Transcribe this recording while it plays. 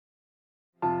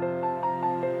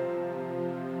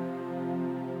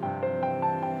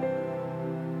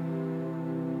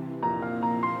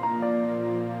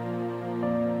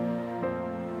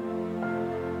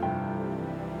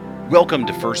Welcome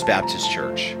to First Baptist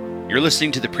Church. You're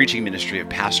listening to the preaching ministry of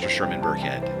Pastor Sherman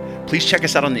Burkhead. Please check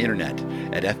us out on the internet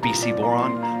at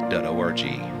fbcboron.org.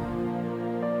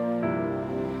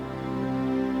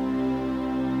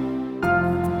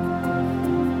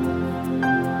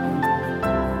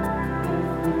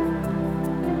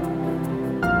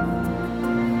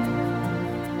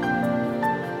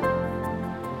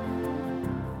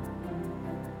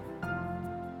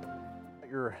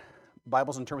 Your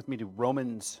Bibles and turn with me to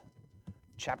Romans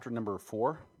chapter number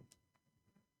 4.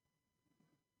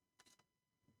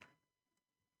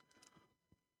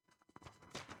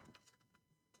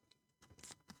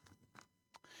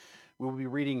 We will be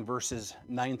reading verses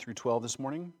 9 through 12 this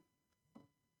morning.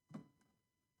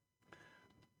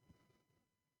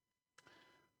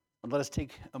 And let us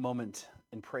take a moment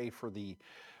and pray for the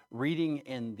reading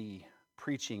and the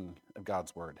preaching of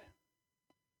God's Word.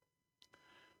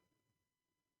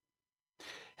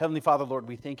 Heavenly Father, Lord,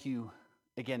 we thank you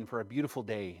again for a beautiful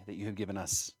day that you have given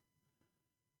us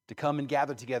to come and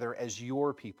gather together as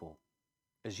your people,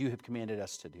 as you have commanded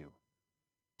us to do.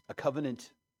 A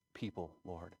covenant people,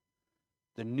 Lord,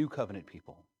 the new covenant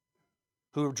people,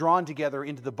 who are drawn together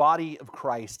into the body of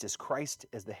Christ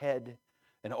as the head,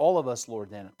 and all of us, Lord,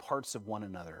 then parts of one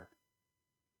another.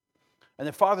 And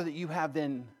the Father, that you have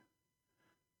then,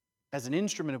 as an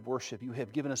instrument of worship, you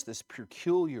have given us this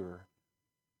peculiar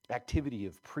activity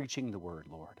of preaching the word,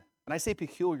 Lord. And I say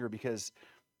peculiar because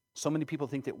so many people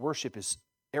think that worship is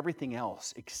everything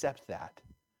else except that.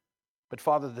 But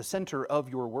Father, the center of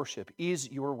your worship is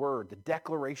your word, the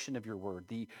declaration of your word,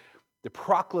 the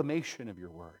proclamation of your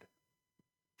word.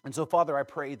 And so, Father, I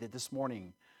pray that this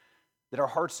morning that our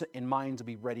hearts and minds will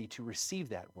be ready to receive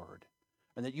that word,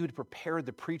 and that you would prepare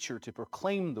the preacher to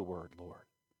proclaim the word, Lord,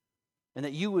 and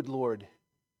that you would, Lord,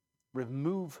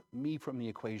 remove me from the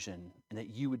equation, and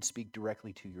that you would speak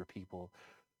directly to your people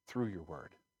through your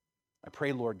word. I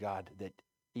pray, Lord God, that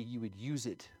you would use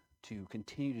it to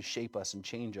continue to shape us and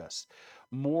change us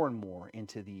more and more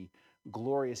into the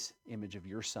glorious image of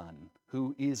your Son,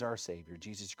 who is our Savior,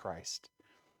 Jesus Christ.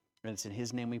 And it's in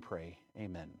his name we pray.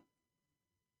 Amen.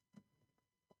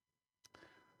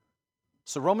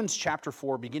 So Romans chapter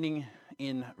 4, beginning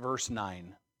in verse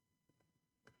 9.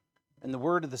 And the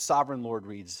word of the sovereign Lord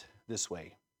reads this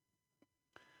way.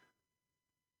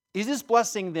 Is this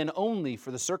blessing then only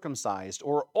for the circumcised,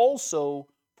 or also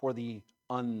for the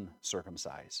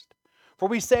uncircumcised? For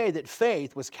we say that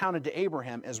faith was counted to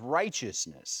Abraham as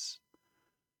righteousness.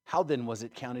 How then was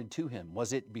it counted to him?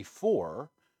 Was it before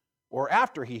or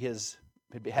after he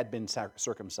had been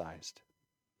circumcised?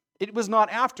 It was not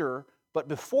after, but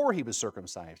before he was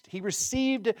circumcised. He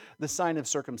received the sign of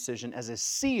circumcision as a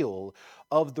seal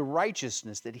of the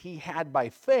righteousness that he had by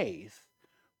faith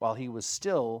while he was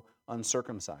still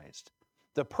uncircumcised.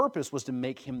 The purpose was to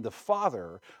make him the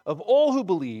father of all who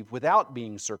believe without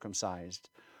being circumcised,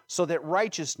 so that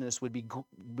righteousness would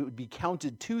be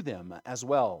counted to them as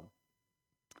well.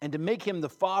 And to make him the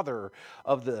father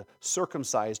of the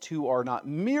circumcised who are not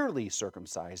merely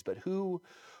circumcised, but who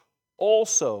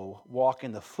also walk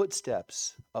in the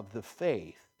footsteps of the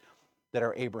faith that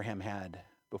our Abraham had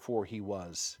before he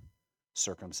was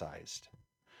circumcised.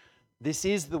 This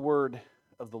is the word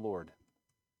of the Lord.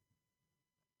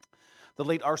 The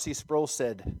late R.C. Sproul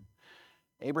said,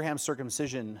 Abraham's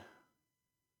circumcision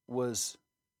was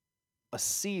a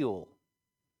seal,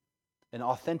 an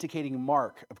authenticating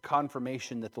mark of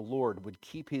confirmation that the Lord would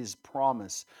keep his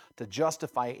promise to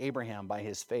justify Abraham by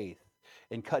his faith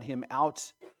and cut him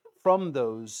out from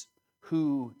those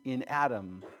who in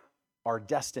Adam are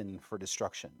destined for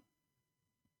destruction.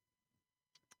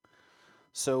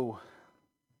 So,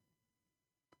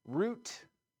 root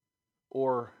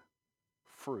or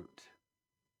fruit?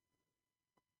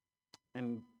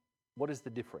 And what is the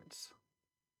difference?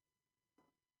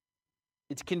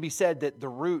 It can be said that the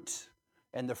root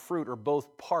and the fruit are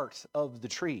both parts of the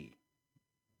tree.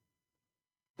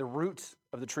 The root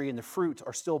of the tree and the fruit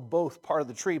are still both part of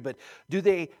the tree, but do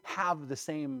they have the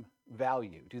same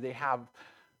value? Do they have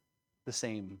the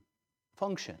same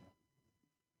function?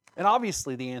 And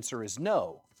obviously the answer is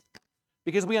no,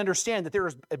 because we understand that there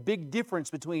is a big difference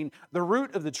between the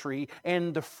root of the tree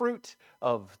and the fruit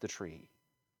of the tree.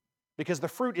 Because the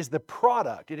fruit is the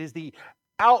product, it is the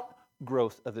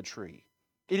outgrowth of the tree.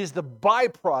 It is the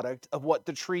byproduct of what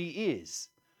the tree is,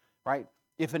 right?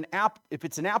 If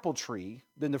it's an apple tree,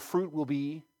 then the fruit will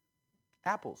be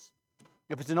apples.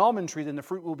 If it's an almond tree, then the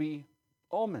fruit will be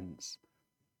almonds.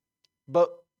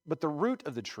 But the root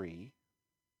of the tree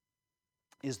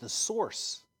is the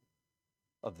source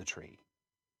of the tree.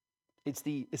 It's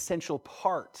the essential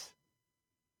part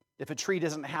If a tree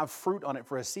doesn't have fruit on it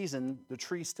for a season, the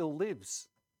tree still lives.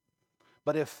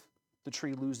 But if the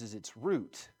tree loses its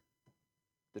root,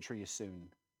 the tree is soon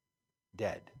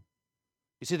dead.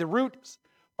 You see, the roots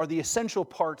are the essential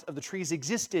part of the tree's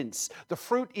existence. The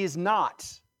fruit is not.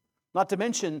 Not to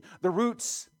mention the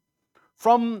roots.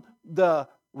 From the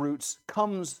roots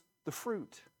comes the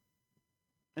fruit.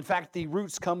 In fact, the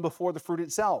roots come before the fruit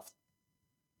itself.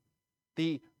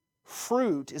 The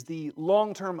fruit is the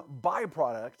long-term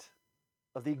byproduct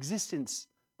of the existence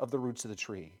of the roots of the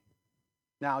tree.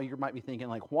 Now, you might be thinking,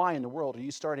 like, why in the world are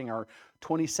you starting our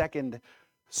 22nd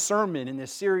sermon in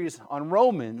this series on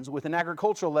Romans with an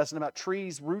agricultural lesson about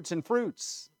trees, roots, and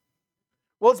fruits?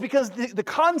 Well, it's because the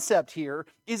concept here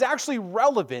is actually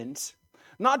relevant,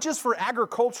 not just for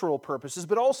agricultural purposes,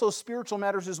 but also spiritual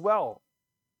matters as well.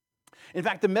 In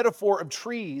fact, the metaphor of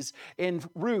trees and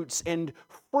roots and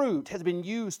fruit has been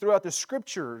used throughout the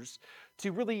scriptures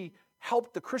to really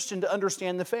help the Christian to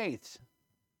understand the faith.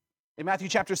 In Matthew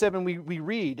chapter 7, we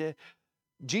read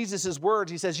Jesus'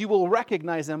 words. He says, you will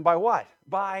recognize them by what?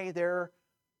 By their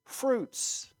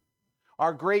fruits.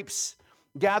 Are grapes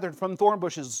gathered from thorn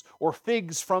bushes or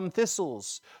figs from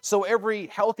thistles? So every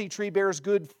healthy tree bears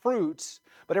good fruit,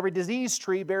 but every diseased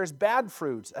tree bears bad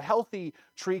fruit. A healthy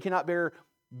tree cannot bear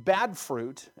bad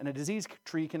fruit, and a diseased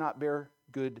tree cannot bear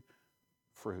good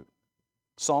fruit.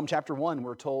 Psalm chapter 1,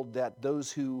 we're told that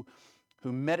those who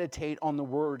meditate on the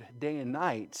word day and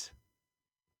night,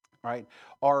 right,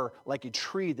 are like a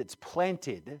tree that's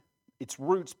planted, its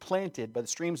roots planted by the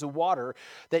streams of water,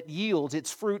 that yields its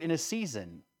fruit in a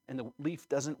season, and the leaf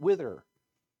doesn't wither.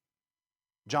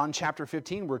 John chapter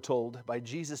 15, we're told by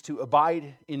Jesus to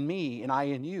abide in me and I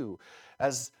in you.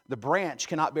 As the branch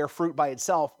cannot bear fruit by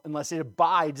itself unless it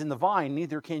abides in the vine,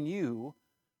 neither can you,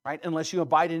 right, unless you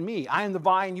abide in me. I am the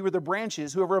vine, you are the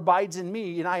branches. Whoever abides in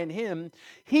me and I in him,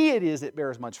 he it is that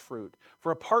bears much fruit.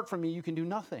 For apart from me, you can do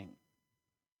nothing.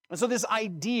 And so this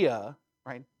idea,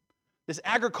 right, this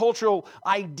agricultural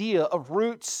idea of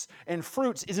roots and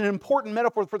fruits is an important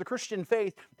metaphor for the Christian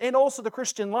faith and also the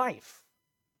Christian life.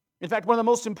 In fact, one of the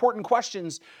most important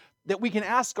questions that we can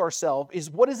ask ourselves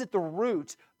is, what is at the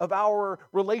root of our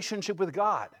relationship with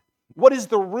God? What is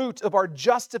the root of our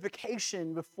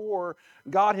justification before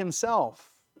God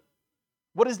himself?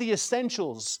 What is the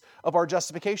essentials of our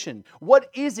justification?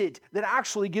 What is it that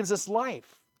actually gives us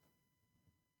life?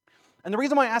 And the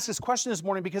reason why I ask this question this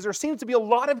morning, because there seems to be a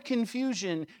lot of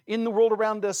confusion in the world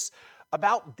around us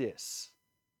about this.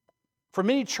 For as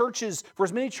many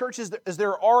churches as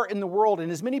there are in the world,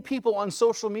 and as many people on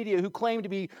social media who claim to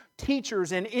be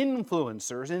teachers and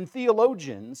influencers and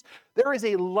theologians, there is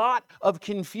a lot of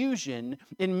confusion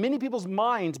in many people's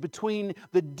minds between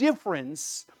the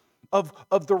difference of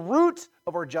the root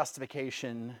of our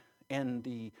justification and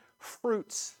the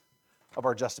fruits of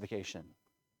our justification.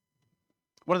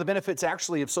 One of the benefits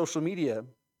actually of social media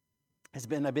has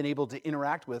been I've been able to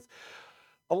interact with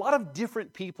a lot of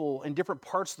different people in different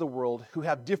parts of the world who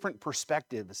have different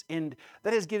perspectives. And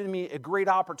that has given me a great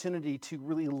opportunity to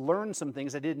really learn some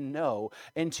things I didn't know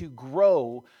and to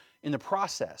grow in the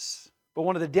process. But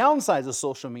one of the downsides of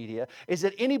social media is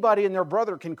that anybody and their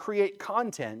brother can create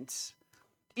content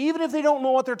even if they don't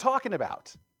know what they're talking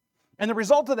about. And the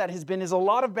result of that has been is a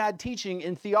lot of bad teaching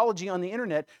in theology on the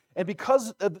internet. And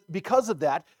because of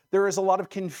that, there is a lot of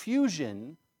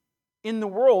confusion in the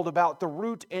world about the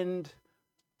root and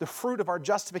the fruit of our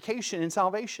justification and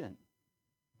salvation.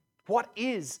 What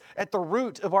is at the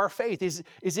root of our faith? Is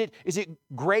it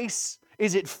grace?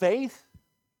 Is it faith?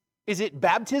 Is it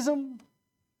baptism?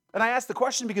 And I ask the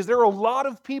question because there are a lot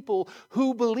of people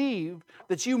who believe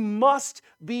that you must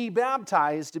be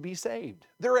baptized to be saved.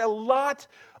 There are a lot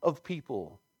of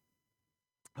people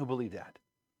who believe that.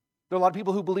 There are a lot of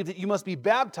people who believe that you must be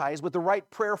baptized with the right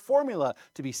prayer formula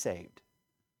to be saved.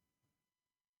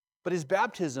 But is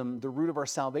baptism the root of our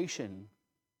salvation,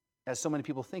 as so many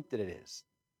people think that it is?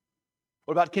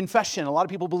 What about confession? A lot of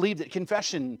people believe that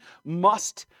confession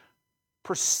must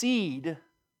precede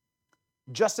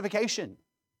justification,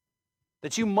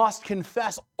 that you must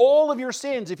confess all of your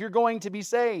sins if you're going to be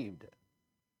saved.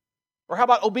 Or how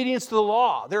about obedience to the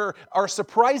law? There are a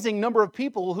surprising number of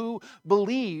people who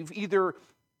believe either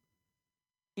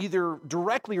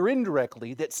directly or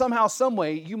indirectly that somehow, some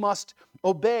way, you must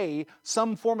obey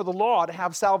some form of the law to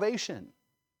have salvation.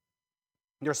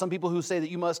 There are some people who say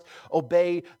that you must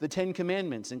obey the 10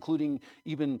 Commandments, including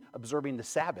even observing the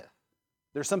Sabbath.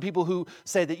 There are some people who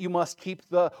say that you must keep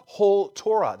the whole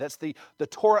Torah. That's the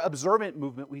Torah observant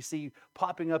movement we see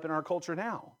popping up in our culture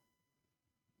now.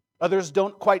 Others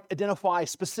don't quite identify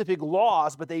specific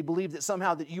laws, but they believe that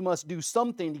somehow that you must do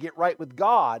something to get right with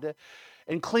God.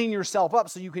 and clean yourself up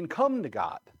so you can come to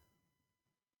God.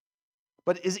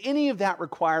 But is any of that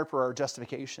required for our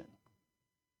justification?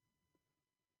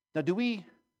 Now, we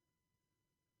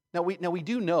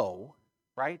do know,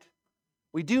 right?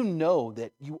 We do know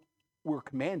that you were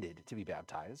commanded to be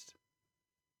baptized.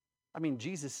 I mean,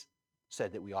 Jesus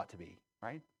said that we ought to be,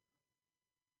 right?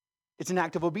 It's an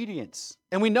act of obedience.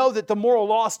 And we know that the moral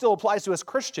law still applies to us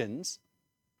Christians,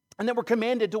 and that we're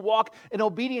commanded to walk in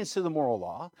obedience to the moral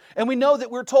law. And we know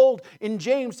that we're told in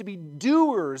James to be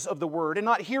doers of the word and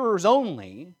not hearers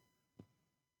only.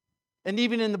 And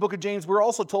even in the book of James, we're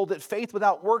also told that faith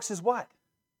without works is what?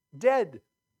 Dead.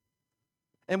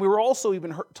 And we were also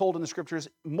even told in the scriptures,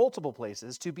 multiple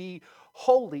places, to be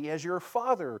holy as your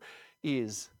Father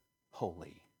is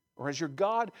holy, or as your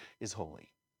God is holy.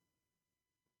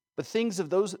 But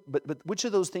which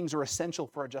of those things are essential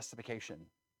for our justification?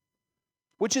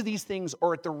 Which of these things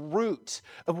are at the root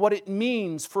of what it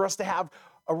means for us to have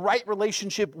a right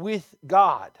relationship with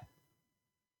God?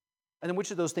 And then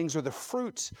which of those things are the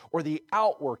fruit or the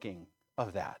outworking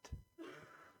of that?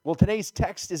 Well, today's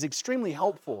text is extremely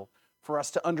helpful for us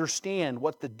to understand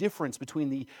what the difference between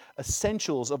the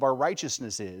essentials of our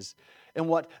righteousness is and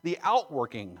what the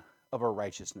outworking of our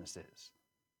righteousness is.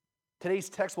 Today's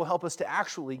text will help us to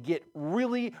actually get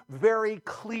really very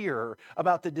clear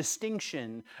about the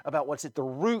distinction about what's at the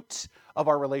root of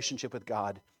our relationship with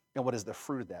God and what is the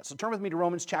fruit of that. So turn with me to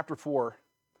Romans chapter 4,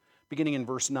 beginning in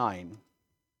verse 9.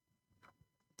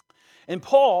 And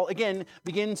Paul, again,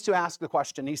 begins to ask the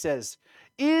question. He says,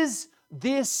 is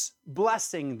this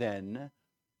blessing then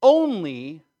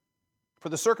only for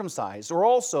the circumcised or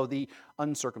also the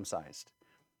uncircumcised?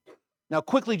 Now,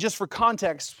 quickly, just for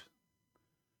context,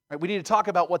 right, we need to talk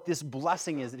about what this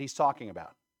blessing is that he's talking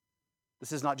about.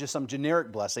 This is not just some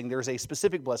generic blessing. There's a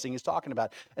specific blessing he's talking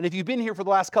about. And if you've been here for the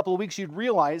last couple of weeks, you'd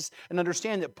realize and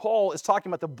understand that Paul is talking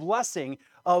about the blessing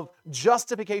of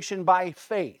justification by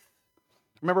faith.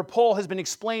 Remember, Paul has been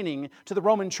explaining to the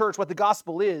Roman church what the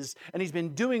gospel is, and he's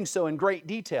been doing so in great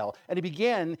detail. And he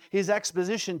began his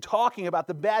exposition talking about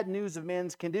the bad news of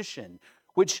man's condition,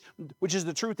 which is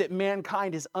the truth that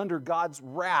mankind is under God's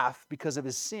wrath because of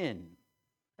his sin.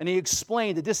 And he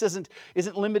explained that this isn't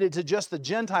limited to just the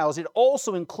Gentiles. It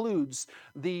also includes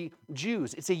the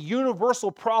Jews. It's a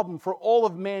universal problem for all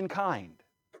of mankind.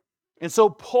 And so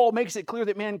Paul makes it clear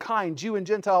that mankind, Jew and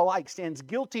Gentile alike, stands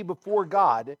guilty before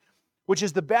God, which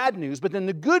is the bad news. But then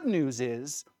the good news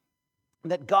is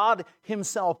that God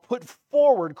himself put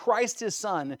forward Christ his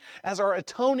Son as our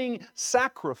atoning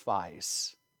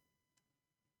sacrifice.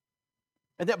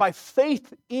 And that by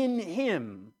faith in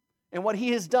him and what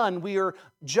he has done, we are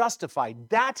justified.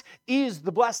 That is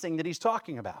the blessing that he's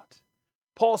talking about.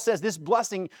 Paul says this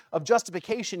blessing of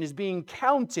justification is being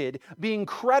counted, being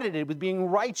credited with being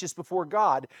righteous before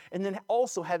God, and then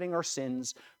also having our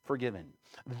sins forgiven.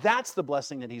 That's the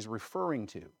blessing that he's referring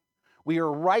to. We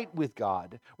are right with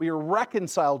God. We are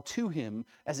reconciled to him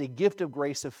as a gift of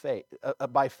grace of faith,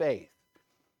 by faith.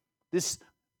 This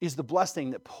is the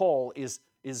blessing that Paul is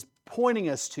pointing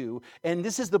us to, and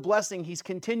this is the blessing he's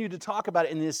continued to talk about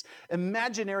in this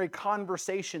imaginary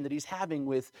conversation that he's having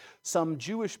with some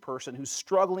Jewish person who's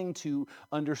struggling to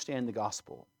understand the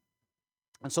gospel.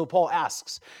 And so Paul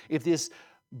asks if this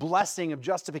blessing of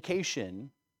justification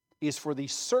is for the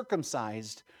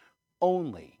circumcised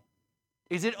only.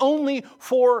 Is it only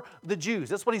for the Jews?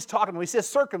 That's what he's talking about. When he says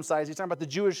circumcised, he's talking about the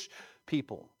Jewish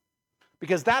people.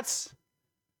 Because that's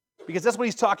what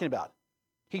he's talking about.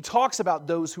 He talks about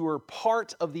those who are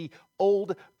part of the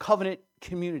old covenant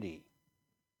community.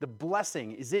 The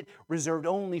blessing, is it reserved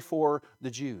only for the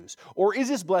Jews? Or is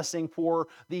this blessing for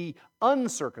the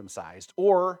uncircumcised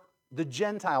or the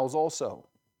Gentiles also?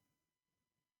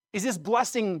 Is this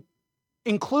blessing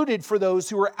included for those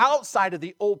who are outside of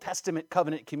the Old Testament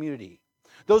covenant community?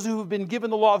 Those who have been given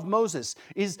the law of Moses?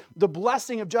 Is the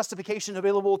blessing of justification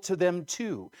available to them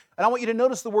too? And I want you to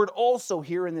notice the word also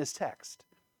here in this text,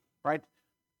 right?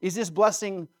 Is this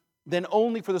blessing then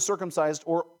only for the circumcised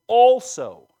or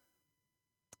also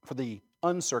for the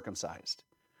uncircumcised?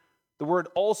 The word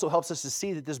also helps us to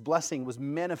see that this blessing was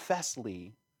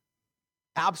manifestly,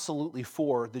 absolutely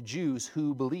for the Jews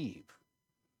who believe.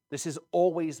 This has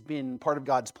always been part of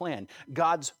God's plan.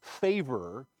 God's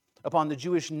favor upon the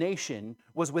Jewish nation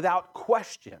was without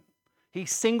question. He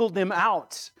singled them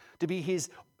out to be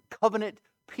his covenant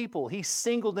people. He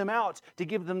singled them out to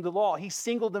give them the law. He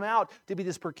singled them out to be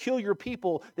this peculiar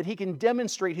people that he can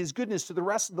demonstrate his goodness to the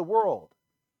rest of the world.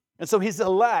 And so his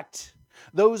elect,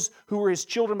 those who are his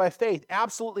children by faith,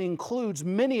 absolutely includes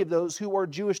many of those who are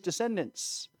Jewish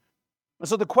descendants. And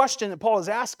so the question that Paul is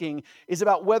asking is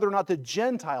about whether or not the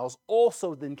Gentiles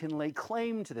also then can lay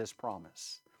claim to this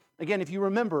promise. Again, if you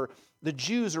remember, the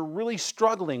Jews are really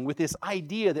struggling with this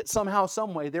idea that somehow,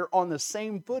 some way, they're on the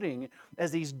same footing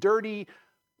as these dirty,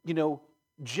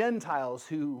 Gentiles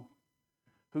who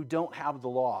don't have the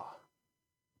law.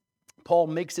 Paul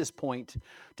makes this point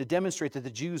to demonstrate that the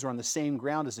Jews are on the same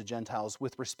ground as the Gentiles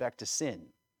with respect to sin,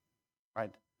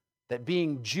 right? That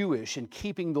being Jewish and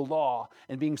keeping the law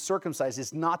and being circumcised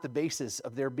is not the basis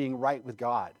of their being right with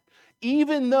God,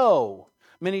 even though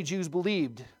many Jews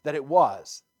believed that it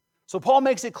was. So Paul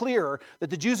makes it clear that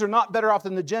the Jews are not better off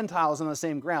than the Gentiles on the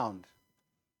same ground,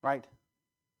 right?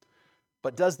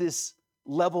 But does this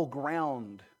level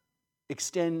ground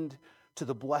extend to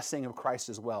the blessing of Christ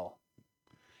as well?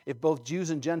 If both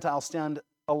Jews and Gentiles stand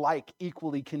alike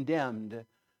equally condemned,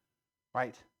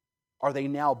 right, are they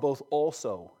now both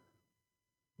also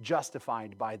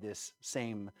justified by this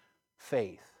same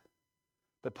faith?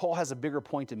 But Paul has a bigger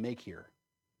point to make here.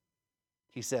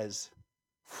 He says,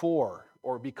 for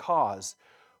or because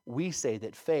we say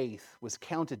that faith was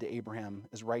counted to Abraham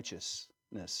as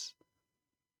righteousness.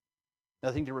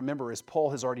 Another thing to remember is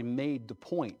Paul has already made the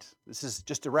point. This is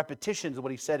just a repetition of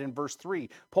what he said in verse 3.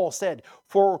 Paul said,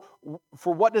 for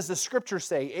what does the scripture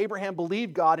say? Abraham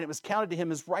believed God and it was counted to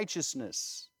him as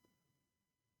righteousness.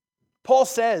 Paul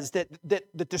says that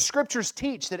the scriptures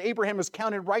teach that Abraham was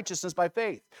counted righteousness by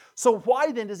faith. So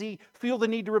why then does he feel the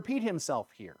need to repeat himself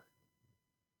here?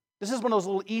 This is one of those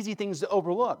little easy things to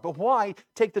overlook. But why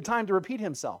take the time to repeat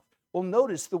himself? Well,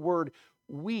 notice the word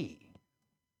we.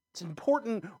 It's an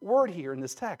important word here in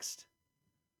this text.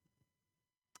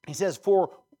 He says,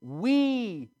 for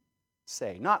we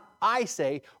say, not I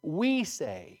say, we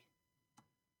say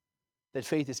that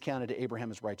faith is counted to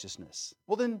Abraham as righteousness.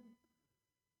 Well then,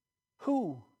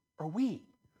 who are we?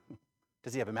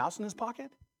 Does he have a mouse in his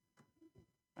pocket?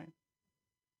 Right?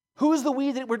 Who is the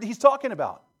we that he's talking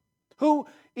about? Who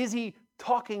is he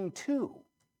talking to?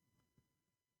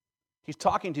 He's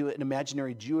talking to an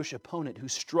imaginary Jewish opponent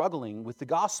who's struggling with the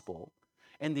gospel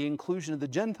and the inclusion of the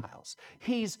Gentiles.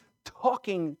 He's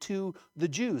talking to the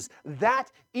Jews. That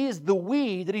is the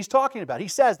we that he's talking about. He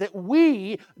says that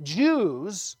we,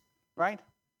 Jews, right,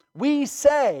 we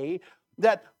say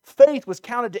that faith was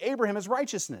counted to Abraham as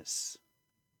righteousness.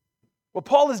 What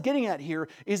Paul is getting at here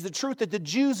is the truth that the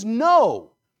Jews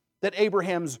know that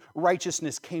Abraham's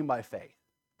righteousness came by faith.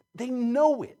 They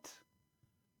know it.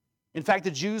 In fact,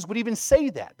 the Jews would even say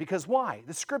that, because why?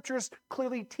 The scriptures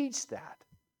clearly teach that.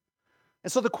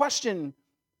 And so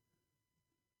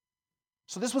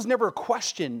this was never a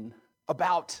question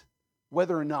about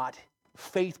whether or not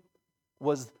faith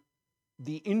was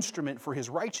the instrument for his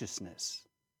righteousness.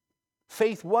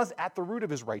 Faith was at the root of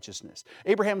his righteousness.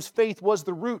 Abraham's faith was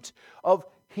the root of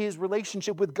his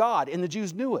relationship with God, and the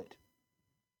Jews knew it.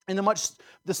 In much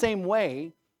the same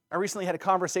way, I recently had a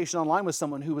conversation online with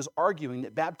someone who was arguing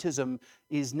that baptism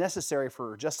is necessary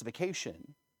for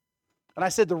justification. And I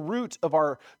said the root of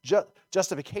our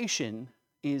justification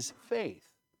is faith.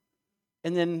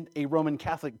 And then a Roman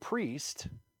Catholic priest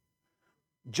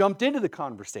jumped into the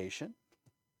conversation,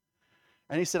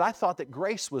 and he said, I thought that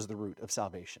grace was the root of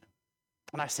salvation.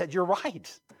 And I said, you're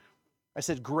right. I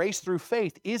said, grace through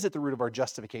faith is at the root of our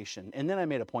justification. And then I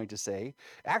made a point to say,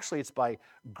 actually, it's by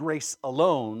grace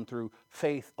alone, through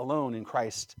faith alone, in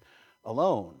Christ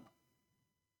alone.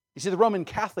 You see, the Roman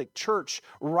Catholic Church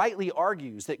rightly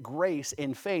argues that grace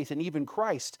and faith and even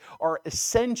Christ are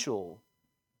essential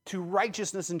to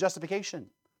righteousness and justification.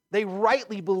 They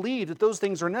rightly believe that those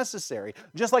things are necessary,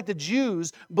 just like the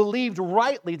Jews believed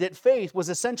rightly that faith was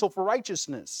essential for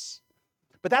righteousness.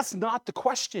 But that's not the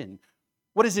question.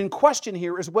 What is in question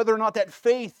here is whether or not that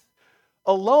faith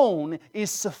alone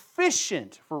is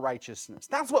sufficient for righteousness.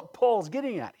 That's what Paul's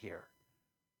getting at here.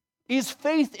 Is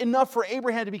faith enough for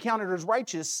Abraham to be counted as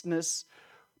righteousness,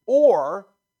 or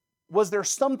was there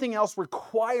something else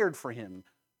required for him,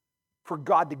 for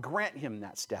God to grant him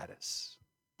that status?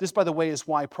 This, by the way, is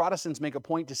why Protestants make a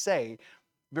point to say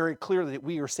very clearly that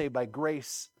we are saved by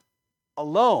grace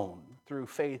alone, through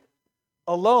faith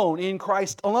alone, in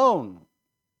Christ alone.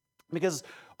 Because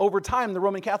over time, the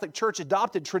Roman Catholic Church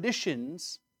adopted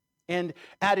traditions and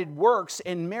added works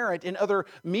and merit and other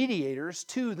mediators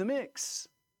to the mix.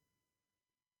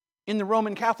 In the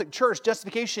Roman Catholic Church,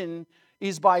 justification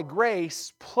is by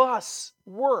grace plus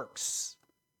works,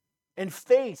 and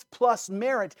faith plus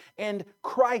merit, and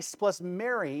Christ plus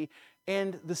Mary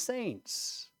and the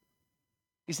saints.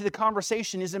 You see, the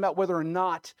conversation isn't about whether or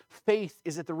not faith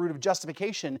is at the root of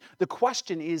justification. The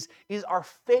question is our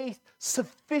faith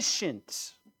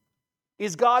sufficient?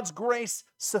 Is God's grace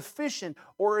sufficient,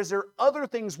 or is there other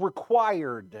things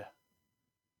required?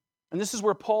 And this is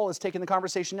where Paul is taking the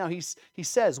conversation now. He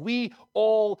says, we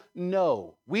all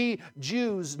know, we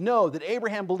Jews know that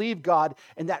Abraham believed God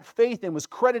and that faith in was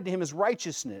credited to him as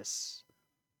righteousness.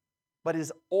 But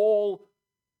is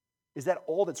that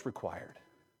all that's required?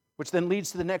 Which then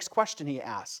leads to the next question he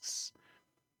asks,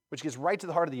 which gets right to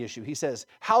the heart of the issue. He says,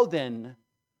 how then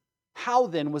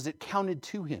was it counted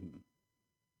to him?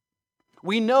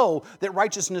 We know that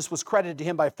righteousness was credited to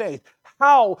him by faith.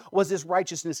 How was this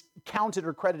righteousness counted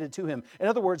or credited to him? In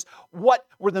other words, what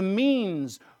were the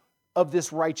means of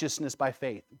this righteousness by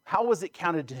faith? How was it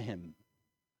counted to him?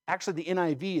 Actually, the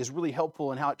NIV is really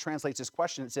helpful in how it translates this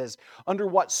question. It says, under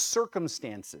what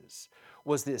circumstances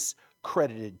was this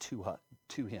credited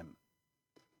to him?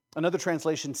 Another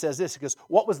translation says this. It goes,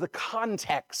 what was the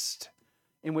context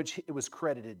in which it was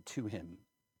credited to him?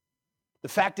 The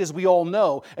fact is, we all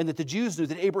know, and that the Jews knew,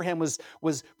 that Abraham was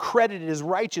credited as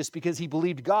righteous because he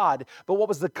believed God. But what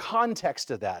was the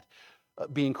context of that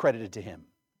being credited to him?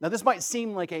 Now, this might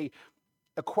seem like a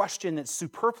question that's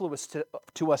superfluous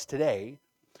to us today,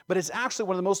 but it's actually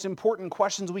one of the most important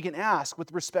questions we can ask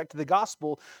with respect to the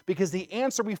gospel, because the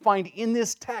answer we find in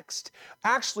this text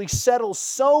actually settles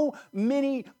so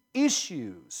many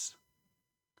issues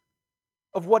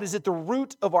of what is at the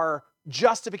root of our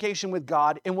justification with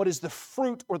God and what is the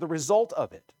fruit or the result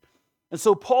of it. And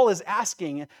so Paul is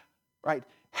asking, right,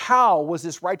 how was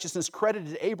this righteousness credited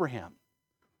to Abraham?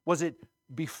 Was it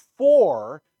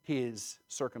before his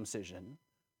circumcision,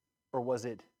 or was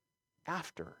it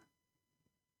after?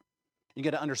 You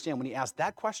got to understand, when he asks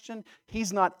that question,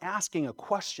 he's not asking a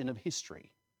question of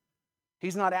history.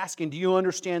 He's not asking, do you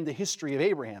understand the history of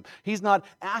Abraham? He's not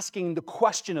asking the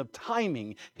question of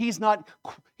timing. He's not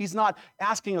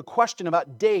asking a question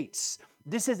about dates.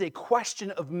 This is a question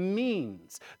of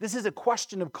means. This is a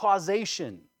question of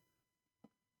causation.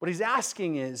 What he's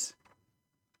asking is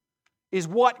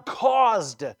what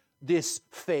caused this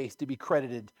faith to be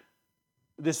credited,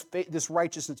 this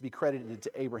righteousness to be credited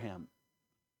to Abraham?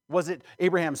 Was it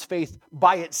Abraham's faith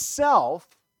by itself,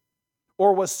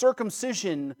 or was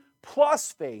circumcision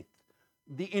plus faith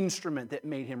the instrument that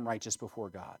made him righteous before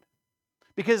God?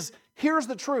 Because here's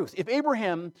the truth. If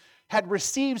Abraham had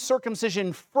received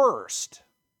circumcision first,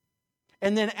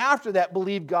 and then after that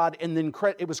believed God, and then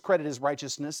it was credited as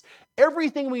righteousness,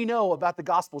 everything we know about the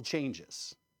gospel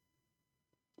changes.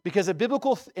 Because a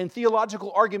biblical and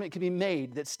theological argument can be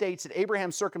made that states that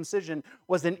Abraham's circumcision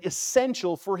was an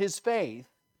essential for his faith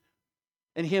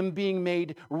and him being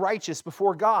made righteous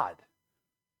before God.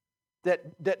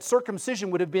 That circumcision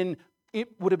would have been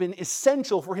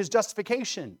essential for his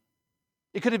justification.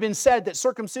 It could have been said that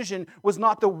circumcision was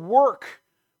not a work,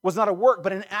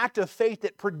 but an act of faith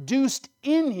that produced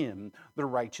in him the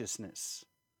righteousness.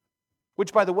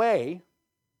 Which, by the way,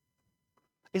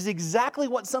 is exactly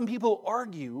what some people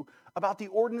argue about the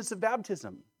ordinance of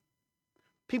baptism.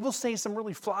 People say some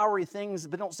really flowery things,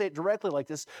 but don't say it directly like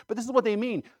this, but this is what they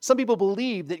mean. Some people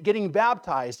believe that getting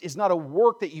baptized is not a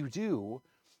work that you do,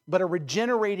 but a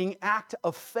regenerating act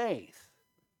of faith.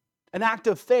 An act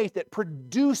of faith that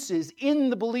produces in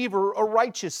the believer a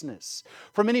righteousness.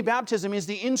 For many, baptism is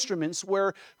the instruments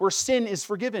where sin is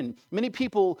forgiven. Many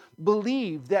people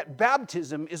believe that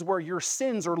baptism is where your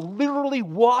sins are literally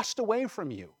washed away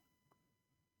from you.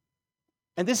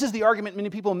 And this is the argument many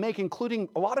people make, including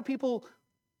a lot of people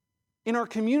in our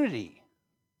community,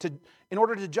 in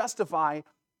order to justify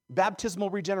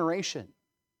baptismal regeneration.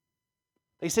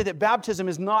 They say that baptism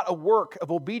is not a work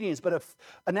of obedience, but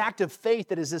an act of faith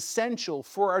that is essential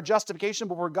for our justification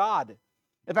before God.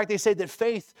 In fact, they say that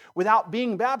faith without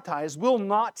being baptized will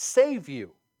not save you.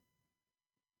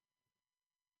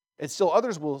 And still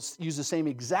others will use the same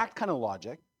exact kind of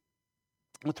logic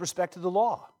with respect to the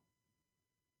law.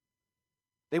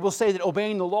 They will say that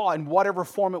obeying the law in whatever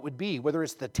form it would be, whether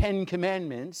it's the 10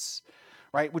 Commandments,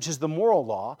 right, which is the moral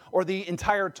law, or the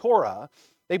entire Torah,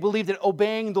 they believe that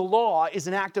obeying the law is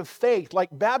an act of faith, like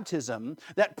baptism,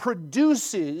 that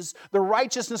produces the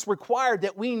righteousness required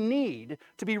that we need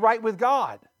to be right with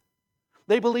God.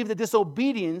 They believe that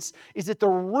disobedience is at the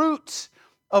root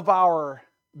of our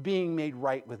being made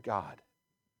right with God.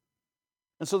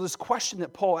 And so this question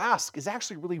that Paul asks is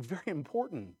actually really very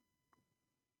important.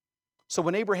 So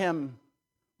when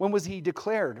was he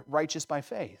declared righteous by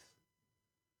faith?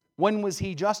 When was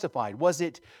he justified? Was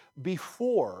it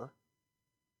before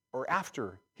or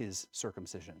after his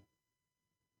circumcision?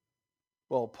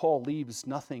 Well, Paul leaves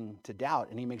nothing to doubt,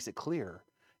 and he makes it clear.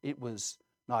 It was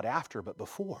not after, but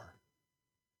before.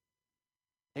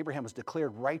 Abraham was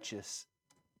declared righteous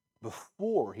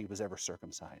before he was ever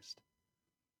circumcised.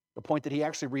 a point that he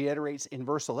actually reiterates in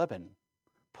verse 11.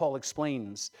 Paul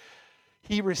explains,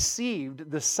 he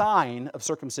received the sign of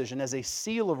circumcision as a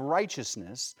seal of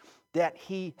righteousness that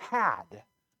he had,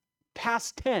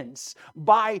 past tense,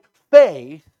 by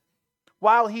faith,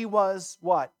 while he was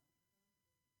what?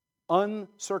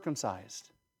 Uncircumcised.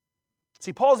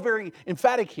 See, Paul's very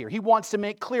emphatic here. He wants to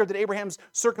make clear that Abraham's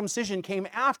circumcision came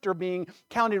after being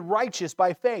counted righteous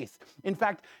by faith. In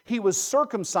fact, he was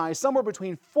circumcised somewhere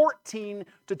between 14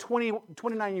 to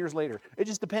 29 years later. It's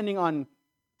just depending on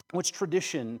which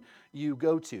tradition you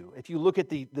go to. If you look at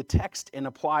the text and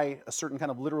apply a certain kind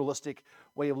of literalistic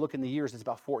way of looking at the years, it's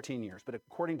about 14 years. But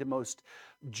according to most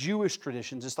Jewish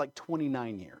traditions, it's like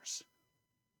 29 years.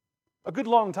 A good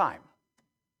long time.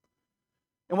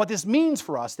 And what this means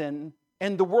for us then,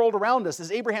 and the world around us,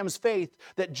 is Abraham's faith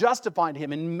that justified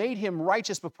him and made him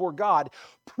righteous before God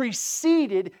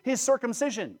preceded his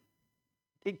circumcision.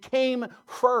 It came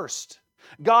first.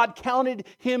 God counted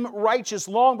him righteous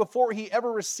long before he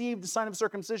ever received the sign of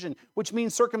circumcision, which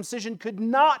means circumcision could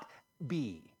not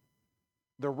be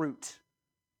the root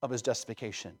of his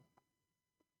justification.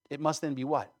 It must then be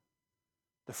what?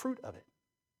 The fruit of it.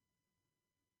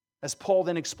 As Paul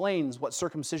then explains what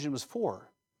circumcision was for.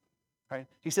 Right?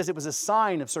 He says it was a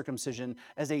sign of circumcision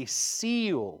as a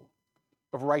seal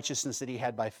of righteousness that he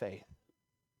had by faith.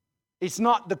 It's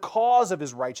not the cause of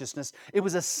his righteousness. It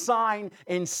was a sign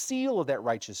and seal of that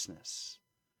righteousness.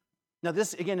 Now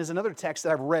this, again, is another text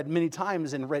that I've read many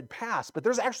times and read past, but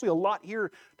there's actually a lot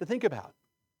here to think about.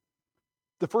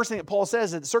 The first thing that Paul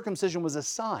says is that circumcision was a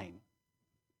sign.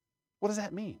 What does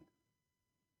that mean?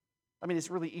 I mean,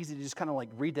 it's really easy to just kind of like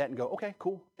read that and go, okay,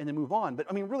 cool, and then move on. But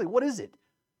I mean, really, what is it?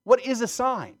 What is a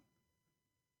sign?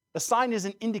 A sign is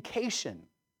an indication.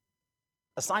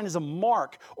 A sign is a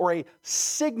mark or a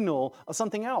signal of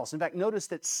something else. In fact, notice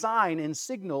that sign and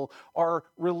signal are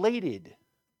related.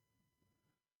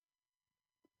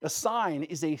 A sign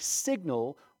is a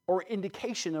signal or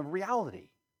indication of reality.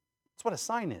 That's what a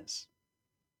sign is.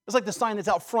 It's like the sign that's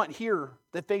out front here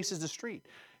that faces the street.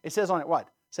 It says on it what?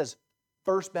 It says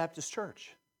First Baptist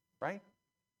Church, right?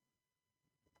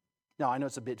 Now, I know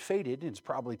it's a bit faded, and it's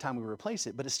probably time we replace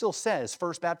it, but it still says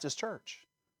First Baptist Church.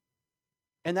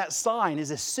 And that sign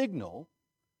is a signal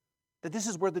that this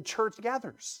is where the church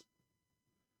gathers.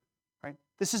 Right?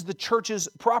 This is the church's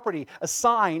property, a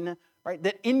sign, right,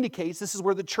 that indicates this is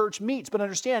where the church meets. But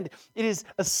understand, it is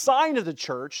a sign of the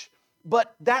church,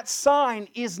 but that sign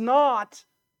is not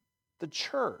the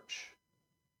church.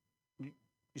 You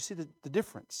see the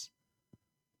difference?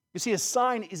 You see, a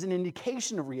sign is an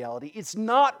indication of reality. It's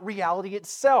not reality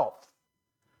itself.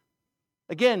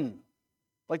 Again,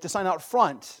 like the sign out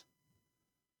front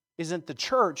isn't the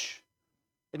church,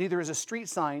 and neither is a street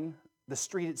sign the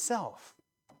street itself.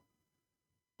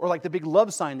 Or like the big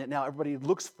love sign that now everybody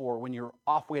looks for when you're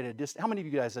off way at a distance. How many of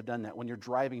you guys have done that when you're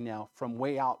driving now from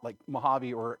way out, like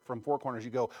Mojave or from Four Corners,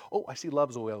 you go, oh, I see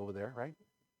Love's way over there, right?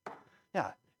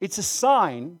 Yeah, it's a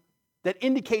sign that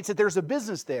indicates that there's a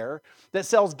business there that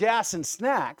sells gas and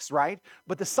snacks, right?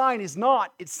 But the sign is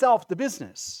not itself the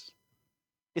business.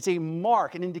 It's a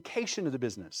mark, an indication of the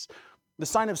business. The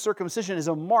sign of circumcision is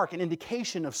a mark, an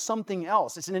indication of something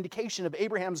else. It's an indication of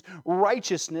Abraham's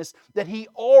righteousness that he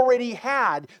already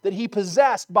had, that he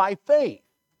possessed by faith.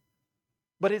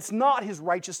 But it's not his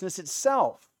righteousness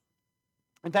itself.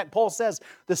 In fact, Paul says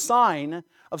the sign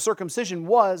of circumcision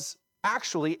was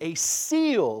actually a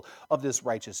seal of this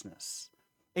righteousness,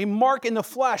 a mark in the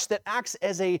flesh that acts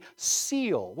as a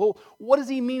seal. Well, what does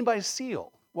he mean by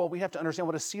seal? Well, we have to understand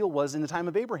what a seal was in the time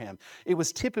of Abraham. It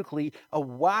was typically a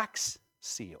wax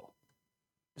seal.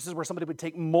 This is where somebody would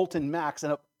take molten wax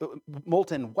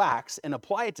and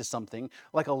apply it to something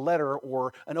like a letter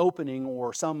or an opening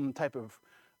or some type of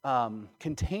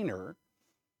container,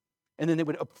 and then they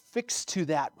would affix to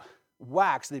that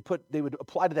wax. They would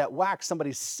apply to that wax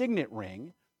somebody's signet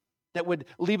ring that would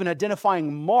leave an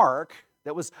identifying mark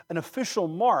that was an official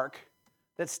mark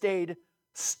that stayed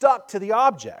stuck to the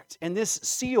object. And this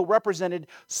seal represented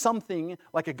something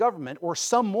like a government or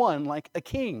someone like a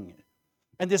king.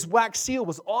 And this wax seal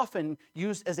was often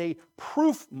used as a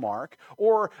proof mark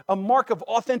or a mark of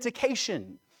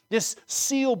authentication. This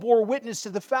seal bore witness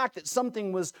to the fact that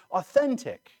something was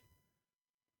authentic.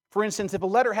 For instance, if a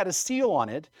letter had a seal on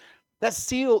it,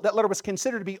 that letter was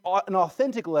considered to be an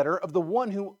authentic letter of the one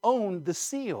who owned the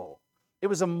seal. It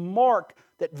was a mark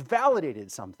that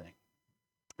validated something.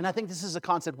 And I think this is a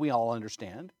concept we all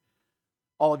understand.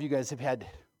 All of you guys have had,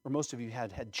 or most of you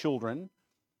had children.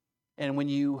 And when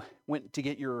you went to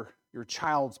get your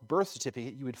child's birth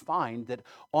certificate, you would find that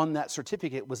on that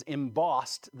certificate was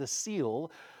embossed the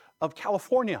seal of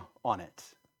California on it.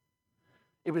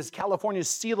 It was California's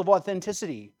seal of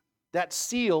authenticity. That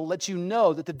seal lets you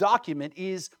know that the document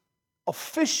is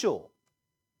official.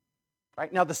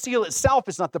 Right? Now, the seal itself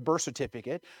is not the birth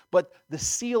certificate, but the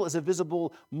seal is a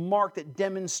visible mark that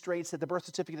demonstrates that the birth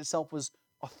certificate itself was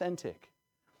authentic.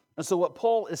 And so what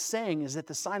Paul is saying is that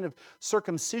the sign of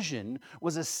circumcision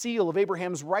was a seal of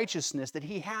Abraham's righteousness that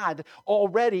he had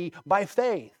already by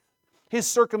faith. His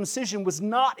circumcision was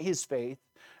not his faith,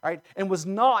 right, and was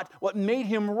not what made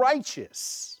him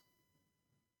righteous.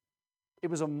 It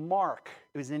was a mark.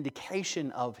 It was an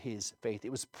indication of his faith.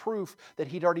 It was proof that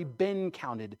he'd already been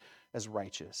counted as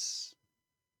righteous.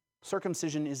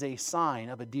 Circumcision is a sign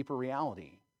of a deeper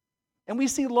reality. And we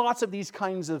see lots of these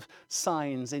kinds of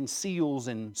signs and seals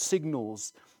and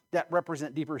signals that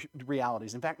represent deeper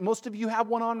realities. In fact, most of you have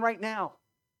one on right now.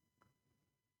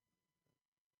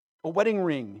 A wedding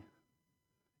ring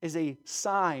is a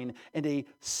sign and a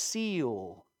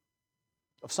seal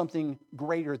of something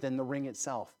greater than the ring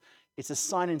itself. It's a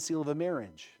sign and seal of a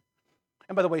marriage.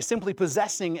 And by the way, simply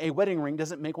possessing a wedding ring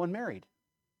doesn't make one married.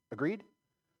 Agreed?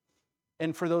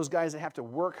 And for those guys that have to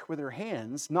work with their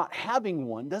hands, not having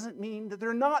one doesn't mean that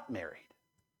they're not married.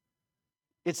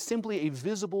 It's simply a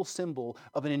visible symbol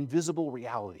of an invisible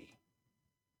reality.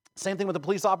 Same thing with a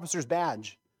police officer's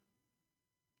badge.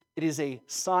 It is a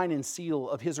sign and seal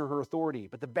of his or her authority,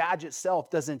 but the badge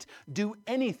itself doesn't do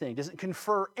anything, doesn't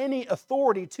confer any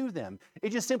authority to them.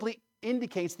 It just simply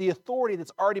indicates the authority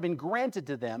that's already been granted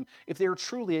to them if they are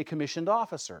truly a commissioned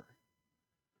officer.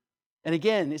 And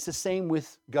again, it's the same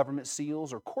with government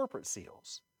seals or corporate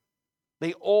seals.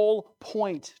 They all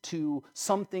point to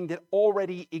something that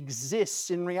already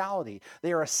exists in reality.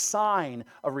 They are a sign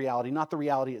of reality, not the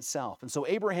reality itself. And so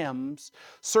Abraham's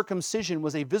circumcision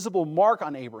was a visible mark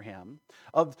on Abraham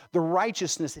of the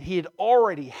righteousness that he had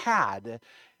already had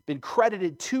been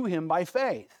credited to him by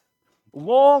faith.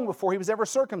 Long before he was ever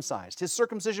circumcised. His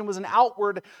circumcision was an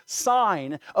outward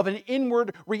sign of an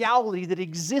inward reality that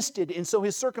existed. And so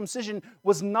his circumcision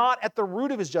was not at the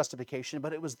root of his justification,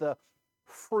 but it was the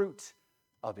fruit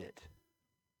of it.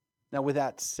 Now, with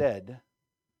that said,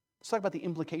 let's talk about the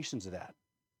implications of that.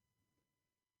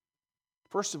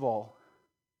 First of all,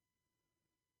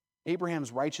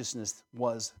 Abraham's righteousness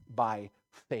was by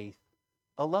faith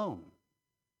alone,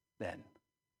 then.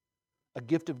 A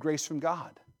gift of grace from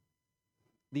God.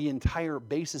 The entire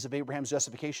basis of Abraham's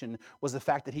justification was the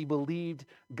fact that he believed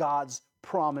God's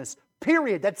promise,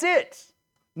 period. That's it.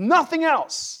 Nothing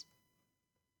else.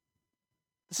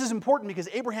 This is important because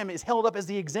Abraham is held up as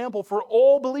the example for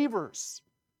all believers.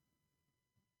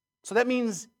 So that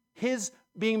means his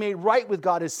being made right with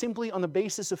God is simply on the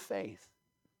basis of faith,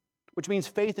 which means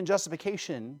faith and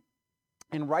justification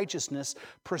and righteousness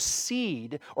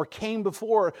precede or came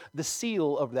before the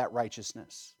seal of that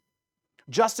righteousness.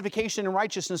 Justification and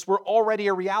righteousness were already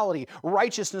a reality.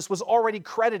 Righteousness was already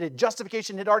credited.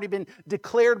 Justification had already been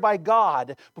declared by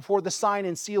God before the sign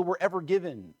and seal were ever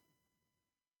given.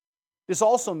 This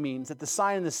also means that the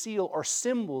sign and the seal are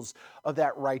symbols of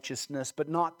that righteousness, but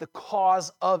not the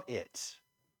cause of it.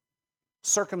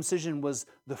 Circumcision was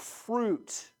the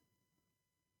fruit,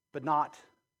 but not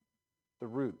the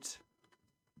root.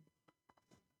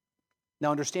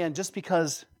 Now understand, just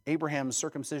because Abraham's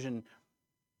circumcision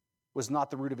was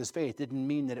not the root of his faith didn't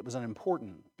mean that it was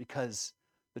unimportant, because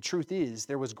the truth is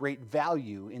there was great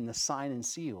value in the sign and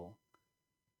seal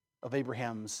of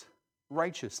Abraham's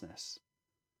righteousness.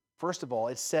 First of all,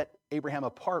 it set Abraham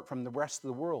apart from the rest of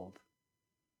the world.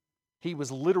 He was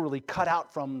literally cut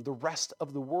out from the rest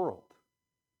of the world.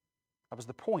 That was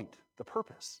the point, the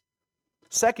purpose.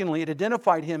 Secondly, it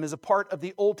identified him as a part of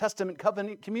the Old Testament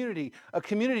covenant community, a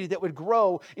community that would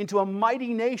grow into a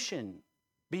mighty nation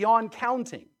beyond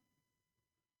counting.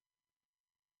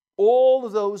 All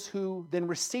of those who then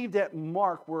received that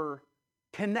mark were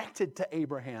connected to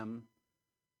Abraham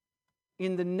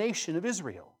in the nation of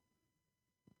Israel.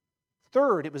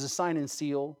 Third, it was a sign and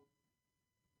seal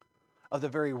of the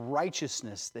very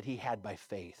righteousness that he had by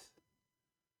faith.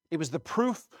 It was the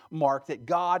proof mark that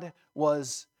God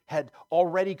had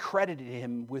already credited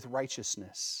him with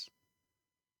righteousness.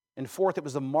 And fourth, it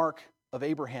was the mark of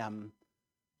Abraham.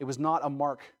 It was not a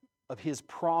mark of his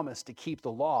promise to keep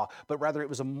the law, but rather it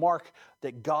was a mark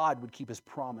that God would keep his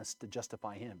promise to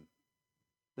justify him.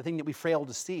 The thing that we fail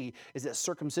to see is that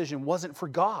circumcision wasn't for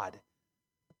God.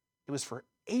 It was for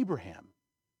Abraham.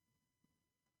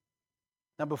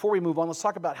 Now, before we move on, let's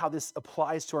talk about how this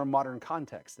applies to our modern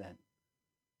context then.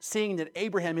 Seeing that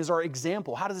Abraham is our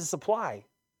example, how does this apply?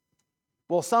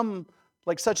 Well,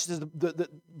 such as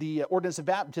the ordinance of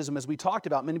baptism, as we talked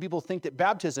about, many people think that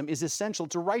baptism is essential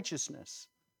to righteousness.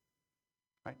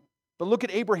 Right? But look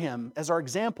at Abraham as our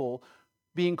example.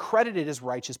 being credited as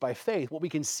righteous by faith, what we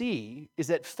can see is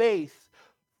that faith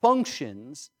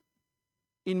functions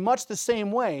in much the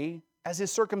same way as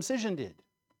his circumcision did.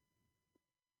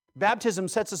 Baptism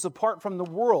sets us apart from the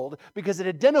world because it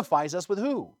identifies us with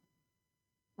who?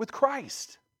 With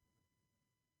Christ.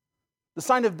 The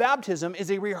sign of baptism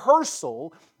is a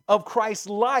rehearsal of Christ's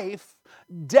life,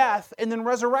 death, and then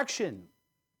resurrection.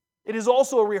 It is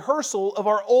also a rehearsal of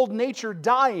our old nature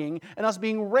dying and us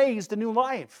being raised to new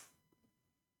life.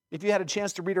 If you had a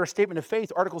chance to read our statement of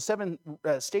faith, Article 7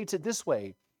 states it this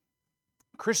way: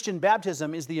 Christian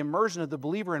baptism is the immersion of the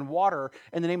believer in water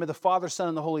in the name of the Father, Son,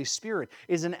 and the Holy Spirit.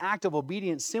 It is an act of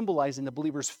obedience symbolizing the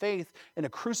believer's faith in a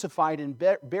crucified and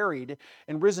buried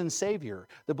and risen Savior,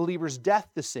 the believer's death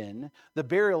to sin, the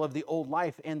burial of the old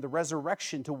life, and the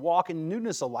resurrection to walk in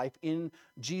newness of life in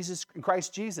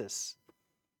Christ Jesus.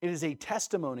 It is a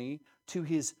testimony to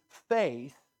his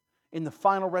faith in the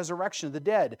final resurrection of the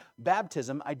dead.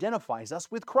 Baptism identifies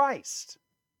us with Christ.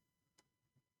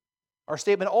 Our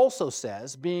statement also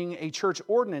says, being a church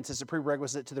ordinance is a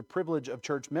prerequisite to the privilege of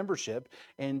church membership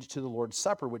and to the Lord's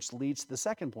Supper, which leads to the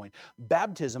second point.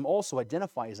 Baptism also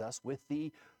identifies us with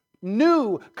the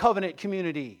new covenant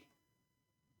community.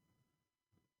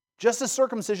 Just as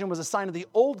circumcision was a sign of the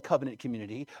old covenant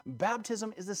community,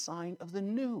 baptism is a sign of the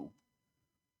new.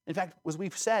 In fact, as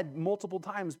we've said multiple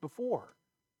times before,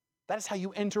 that is how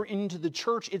you enter into the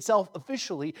church itself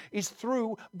officially, is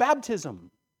through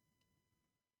baptism.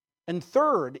 And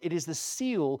third, it is the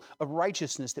seal of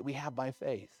righteousness that we have by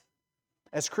faith.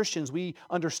 As Christians, we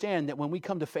understand that when we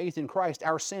come to faith in Christ,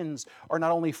 our sins are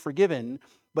not only forgiven,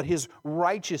 but his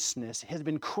righteousness has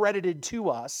been credited to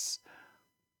us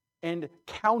and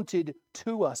counted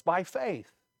to us by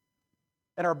faith.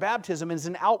 And our baptism is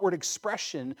an outward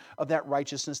expression of that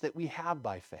righteousness that we have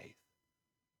by faith.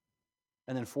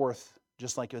 And then fourth,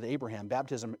 just like with Abraham,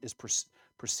 baptism is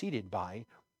preceded by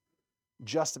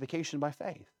justification by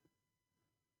faith.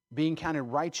 Being counted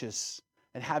righteous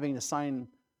and having the sign,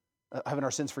 having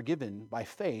our sins forgiven by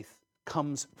faith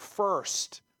comes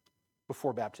first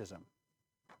before baptism.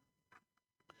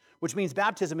 Which means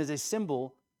baptism is a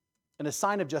symbol and a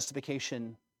sign of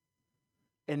justification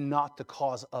and not the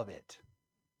cause of it.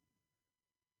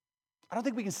 I don't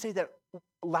think we can say that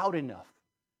loud enough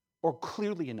or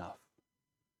clearly enough.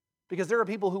 Because there are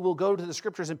people who will go to the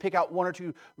scriptures and pick out one or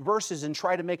two verses and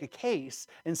try to make a case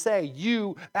and say,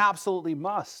 you absolutely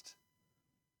must.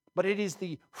 But it is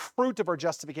the fruit of our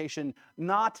justification,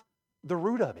 not the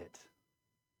root of it.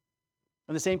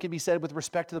 And the same can be said with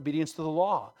respect to obedience to the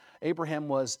law. Abraham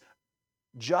was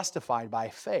justified by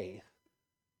faith,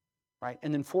 right?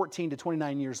 And then 14 to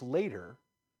 29 years later,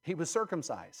 he was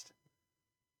circumcised.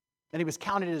 And he was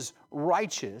counted as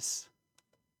righteous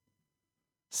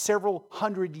several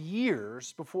hundred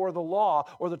years before the law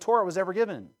or the Torah was ever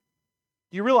given.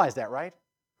 Do you realize that, right?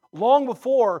 Long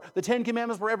before the Ten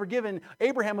Commandments were ever given,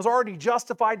 Abraham was already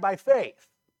justified by faith.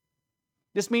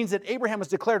 This means that Abraham was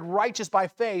declared righteous by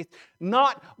faith,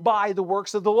 not by the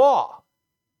works of the law.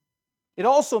 It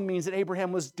also means that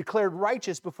Abraham was declared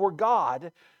righteous before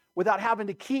God without having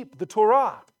to keep the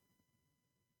Torah.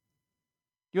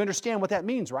 You understand what that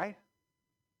means, right?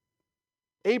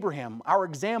 Abraham, our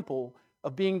example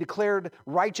of being declared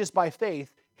righteous by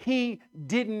faith, he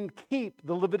didn't keep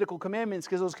the Levitical commandments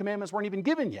because those commandments weren't even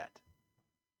given yet.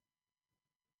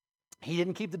 He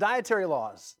didn't keep the dietary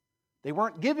laws. They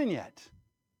weren't given yet.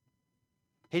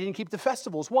 He didn't keep the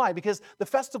festivals. Why? Because the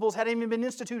festivals hadn't even been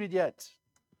instituted yet.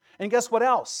 And guess what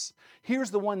else?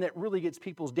 Here's the one that really gets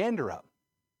people's dander up.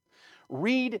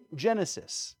 Read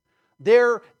Genesis.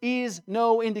 There is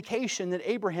no indication that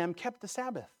Abraham kept the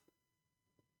Sabbath.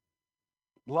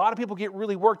 A lot of people get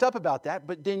really worked up about that,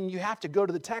 but then you have to go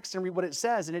to the text and read what it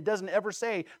says, and it doesn't ever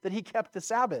say that he kept the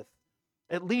Sabbath,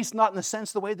 at least not in the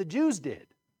sense the way the Jews did.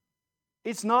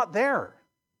 It's not there.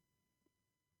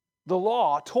 The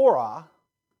law, Torah,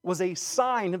 was a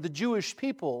sign of the Jewish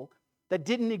people that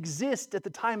didn't exist at the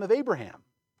time of Abraham,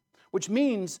 which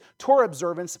means Torah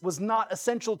observance was not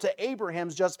essential to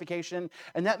Abraham's justification,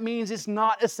 and that means it's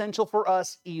not essential for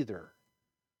us either.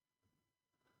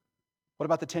 What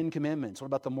about the Ten Commandments? What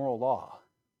about the moral law?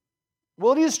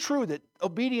 Well, it is true that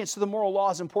obedience to the moral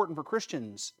law is important for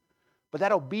Christians, but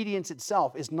that obedience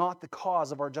itself is not the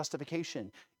cause of our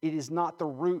justification. It is not the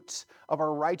root of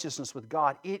our righteousness with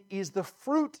God. It is the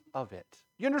fruit of it.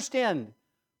 You understand?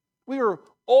 We are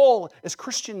all, as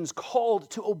Christians, called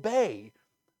to obey,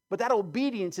 but that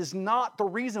obedience is not the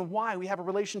reason why we have a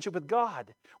relationship with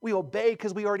God. We obey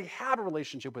because we already have a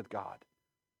relationship with God.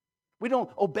 We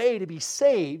don't obey to be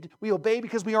saved. We obey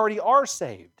because we already are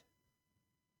saved.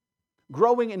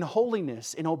 Growing in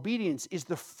holiness and obedience is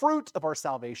the fruit of our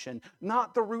salvation,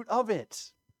 not the root of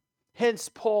it. Hence,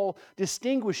 Paul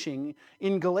distinguishing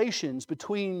in Galatians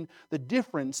between the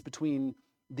difference between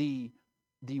the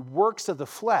works of the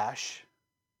flesh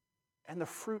and the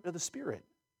fruit of the Spirit.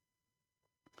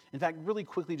 In fact, really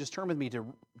quickly, just turn with me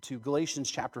to Galatians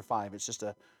chapter 5. It's just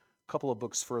a couple of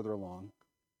books further along.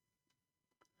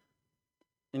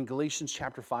 In Galatians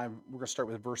chapter 5, we're going to start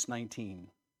with verse 19.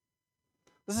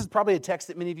 This is probably a text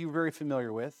that many of you are very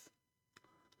familiar with.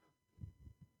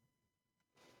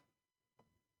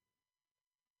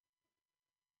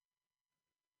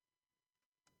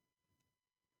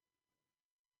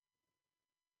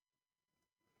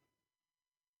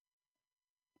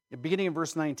 Beginning in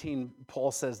verse 19,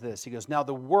 Paul says this. He goes, "Now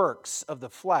the works of the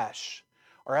flesh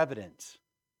are evident: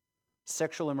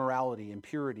 sexual immorality,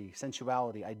 impurity,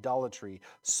 sensuality, idolatry,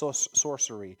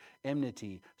 sorcery,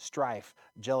 enmity, strife,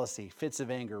 jealousy, fits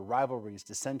of anger, rivalries,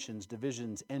 dissensions,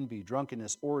 divisions, envy,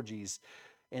 drunkenness, orgies,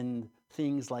 and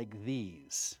things like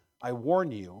these. I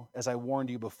warn you, as I warned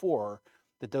you before,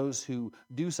 that those who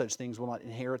do such things will not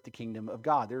inherit the kingdom of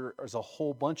God." There is a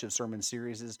whole bunch of sermon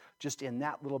series just in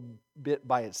that little bit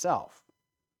by itself,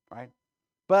 right?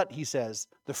 But he says,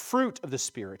 the fruit of the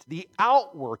Spirit, the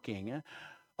outworking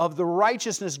of the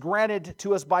righteousness granted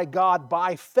to us by God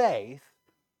by faith,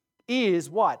 is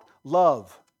what?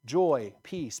 Love, joy,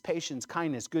 peace, patience,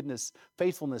 kindness, goodness,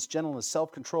 faithfulness, gentleness,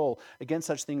 self-control. Against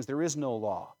such things there is no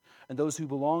law. And those who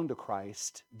belong to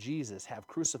Christ Jesus have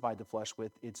crucified the flesh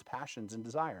with its passions and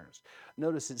desires.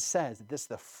 Notice it says that this is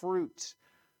the fruit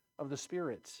of the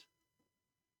Spirit.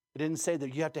 It didn't say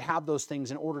that you have to have those things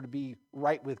in order to be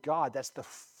right with God. That's the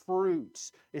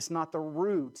fruit. It's not the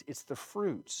root, it's the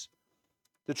fruit.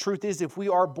 The truth is, if we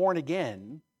are born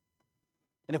again,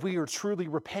 and if we are truly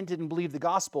repentant and believe the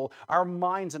gospel, our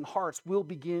minds and hearts will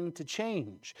begin to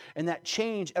change. And that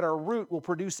change at our root will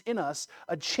produce in us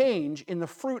a change in the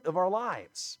fruit of our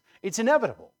lives. It's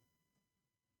inevitable.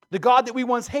 The God that we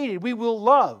once hated, we will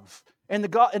love. And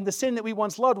the sin that we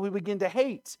once loved, we begin to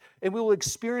hate. And we will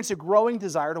experience a growing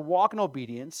desire to walk in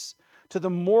obedience to the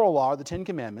moral law, the Ten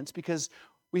Commandments, because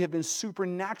we have been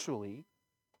supernaturally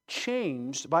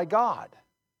changed by God.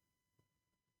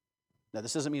 Now,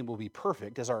 this doesn't mean we'll be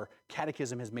perfect, as our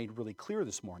catechism has made really clear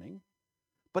this morning.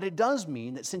 But it does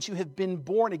mean that since you have been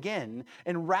born again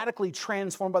and radically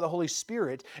transformed by the Holy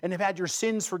Spirit and have had your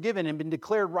sins forgiven and been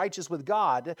declared righteous with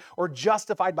God or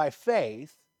justified by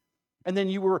faith, and then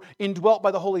you were indwelt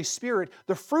by the Holy Spirit,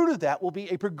 the fruit of that will be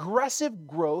a progressive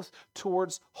growth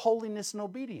towards holiness and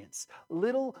obedience,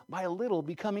 little by little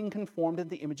becoming conformed in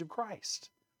the image of Christ.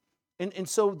 And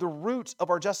so the root of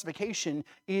our justification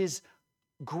is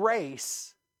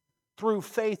grace through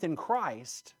faith in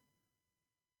Christ.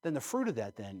 Then the fruit of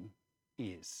that then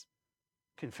is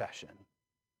confession.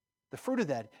 The fruit of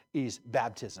that is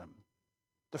baptism.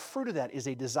 The fruit of that is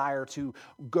a desire to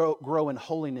grow in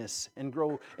holiness and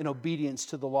grow in obedience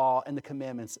to the law and the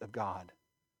commandments of God.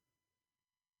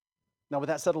 Now, with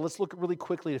that said, let's look really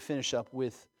quickly to finish up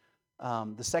with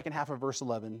the second half of verse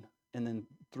 11 and then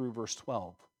through verse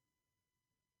 12.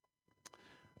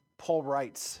 Paul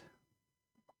writes,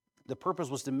 "The purpose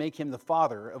was to make him the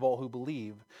father of all who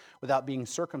believe without being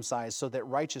circumcised, so that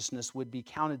righteousness would be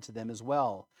counted to them as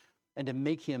well, and to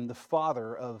make him the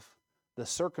father of the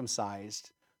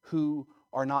circumcised who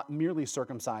are not merely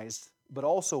circumcised, but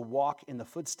also walk in the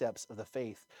footsteps of the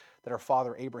faith that our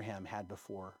father Abraham had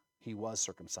before he was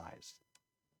circumcised."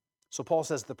 So Paul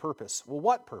says the purpose. Well,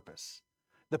 what purpose?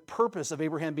 The purpose of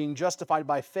Abraham being justified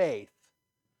by faith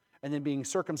and then being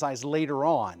circumcised later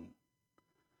on.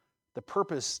 The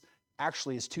purpose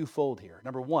actually is twofold here.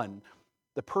 Number one,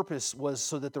 the purpose was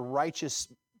so that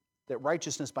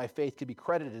righteousness by faith could be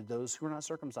credited to those who are not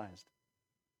circumcised,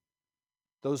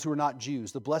 those who are not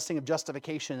Jews. The blessing of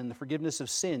justification and the forgiveness of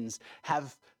sins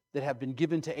that have been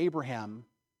given to Abraham,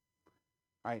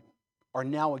 right, are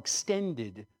now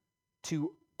extended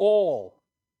to all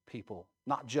people,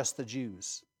 not just the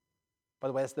Jews. By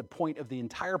the way, that's the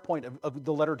entire point of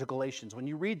the letter to Galatians. When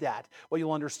you read that, what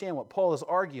you'll understand, what Paul is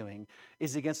arguing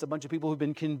is against a bunch of people who've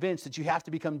been convinced that you have to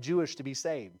become Jewish to be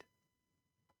saved.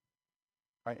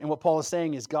 Right? And what Paul is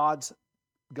saying is God's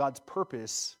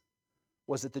purpose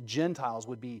was that the Gentiles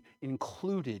would be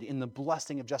included in the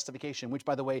blessing of justification, which,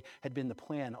 by the way, had been the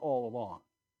plan all along.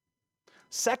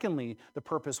 Secondly, the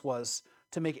purpose was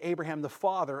to make Abraham the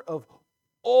father of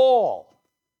all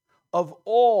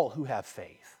who have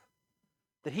faith.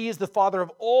 That he is the father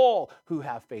of all who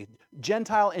have faith,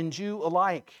 Gentile and Jew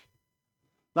alike.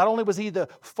 Not only was he the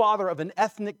father of an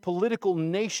ethnic, political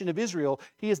nation of Israel,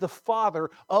 he is the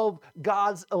father of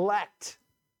God's elect.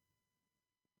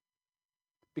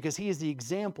 because he is the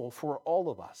example for all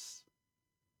of us.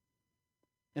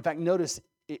 In fact, notice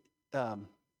it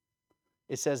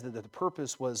says that the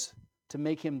purpose was to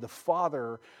make him the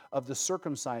father of the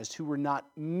circumcised who were not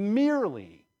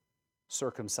merely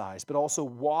circumcised, but also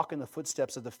walk in the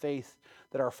footsteps of the faith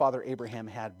that our father Abraham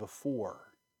had before.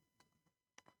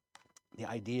 The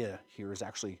idea here is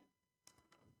actually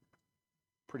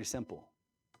pretty simple.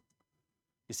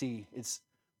 You see, it's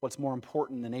what's more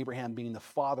important than Abraham being the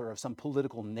father of some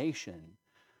political nation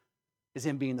is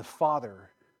him being the father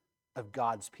of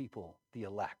God's people, the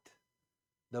elect,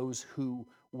 those who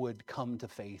would come to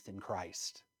faith in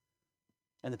Christ.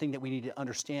 And the thing that we need to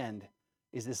understand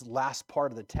is this last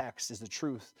part of the text is the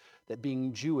truth that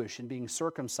being Jewish and being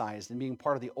circumcised and being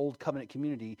part of the old covenant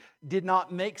community did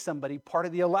not make somebody part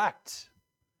of the elect,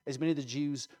 as many of the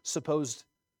Jews supposed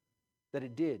that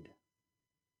it did.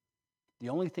 The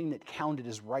only thing that counted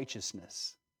as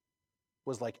righteousness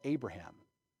was, like Abraham,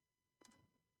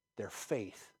 their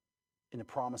faith in the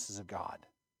promises of God.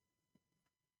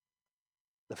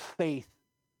 The faith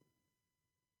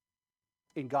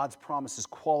in God's promises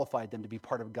qualified them to be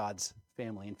part of God's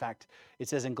family. In fact, it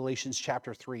says in Galatians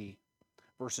chapter 3,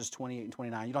 verses 28 and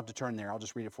 29. You don't have to turn there. I'll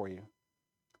just read it for you.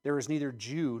 There is neither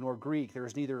Jew nor Greek. There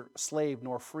is neither slave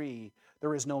nor free.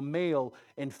 There is no male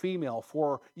and female,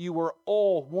 for you are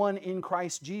all one in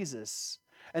Christ Jesus.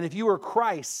 And if you are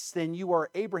Christ's, then you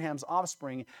are Abraham's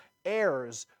offspring,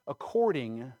 heirs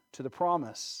according to the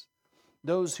promise.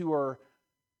 Those who are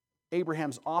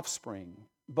Abraham's offspring,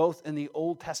 both in the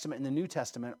Old Testament and the New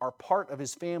Testament, are part of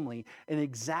his family in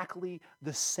exactly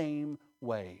the same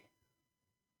way.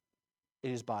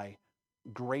 It is by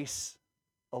grace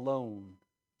alone,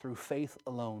 through faith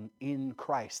alone, in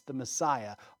Christ, the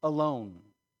Messiah alone.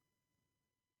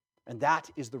 And that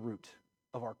is the root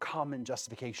of our common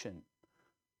justification.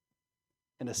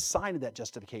 And a sign of that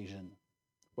justification,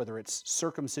 whether it's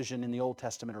circumcision in the Old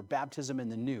Testament or baptism in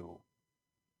the New,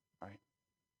 right?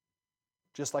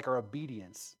 Just like our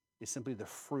obedience is simply the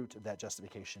fruit of that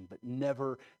justification, but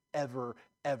never, ever,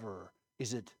 ever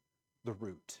is it the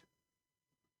root.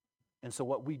 And so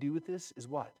what we do with this is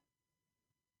what?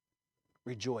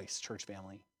 Rejoice, church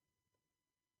family.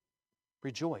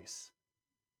 Rejoice.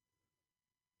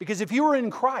 Because if you are in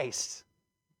Christ,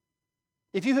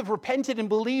 if you have repented and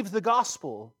believed the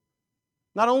gospel,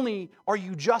 not only are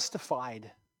you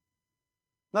justified,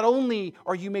 not only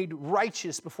are you made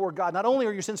righteous before God, not only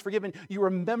are your sins forgiven, you are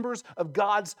members of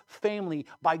God's family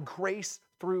by grace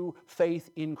through faith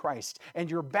in Christ.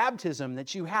 And your baptism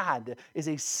that you had is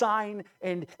a sign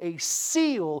and a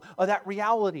seal of that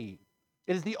reality.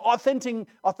 It is the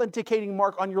authenticating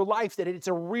mark on your life that it's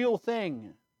a real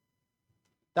thing.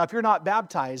 Now, if you're not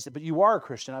baptized, but you are a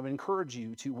Christian, I would encourage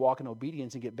you to walk in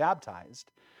obedience and get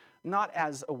baptized, not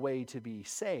as a way to be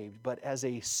saved, but as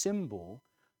a symbol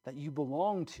that you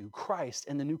belong to Christ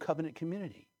and the new covenant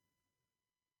community.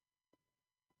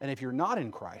 And if you're not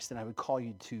in Christ, then I would call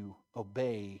you to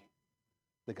obey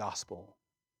the gospel.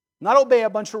 Not obey a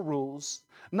bunch of rules,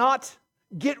 not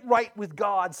get right with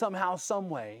God somehow, some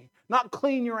way, not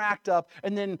clean your act up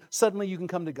and then suddenly you can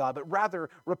come to God, but rather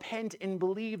repent and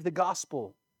believe the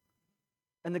gospel.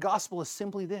 And the gospel is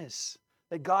simply this,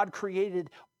 that God created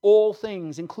all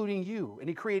things, including you, and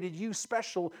He created you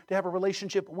special to have a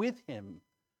relationship with Him.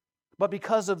 But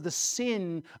because of the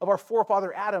sin of our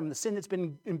forefather Adam, the sin that's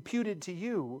been imputed to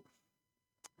you,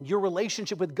 your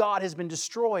relationship with God has been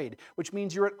destroyed, which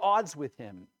means you're at odds with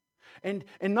Him. And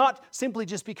not simply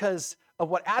just because of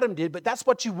what Adam did, but that's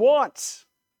what you want.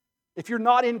 If you're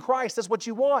not in Christ, that's what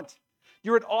you want.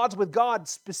 You're at odds with God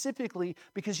specifically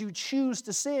because you choose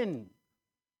to sin.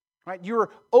 Right? You're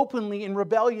openly in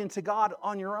rebellion to God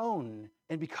on your own.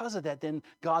 And because of that, then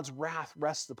God's wrath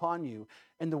rests upon you.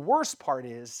 And the worst part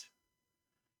is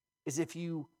if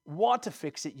you want to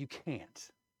fix it, you can't.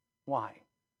 Why?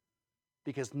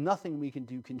 Because nothing we can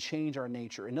do can change our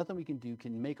nature, and nothing we can do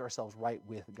can make ourselves right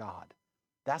with God.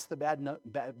 That's the bad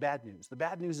news. The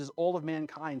bad news is all of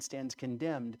mankind stands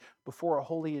condemned before a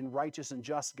holy and righteous and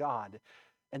just God,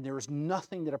 and there is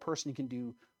nothing that a person can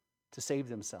do to save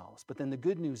themselves. But then the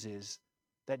good news is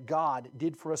that God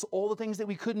did for us all the things that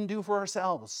we couldn't do for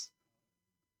ourselves.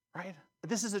 Right?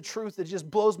 This is a truth that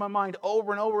just blows my mind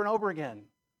over and over and over again.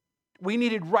 We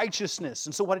needed righteousness.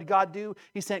 And so what did God do?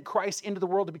 He sent Christ into the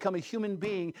world to become a human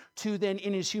being to then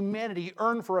in His humanity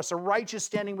earn for us a righteous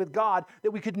standing with God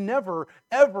that we could never,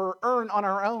 ever earn on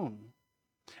our own.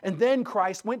 And then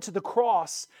Christ went to the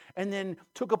cross and then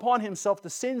took upon Himself the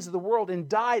sins of the world and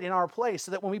died in our place so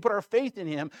that when we put our faith in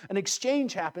Him, an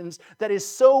exchange happens that is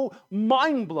so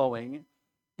mind-blowing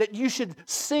that you should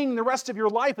sing the rest of your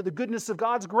life of the goodness of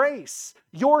God's grace.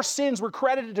 Your sins were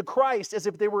credited to Christ as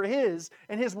if they were His,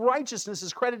 and His righteousness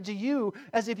is credited to you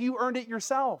as if you earned it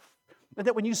yourself. And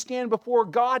that when you stand before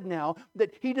God now,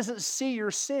 that He doesn't see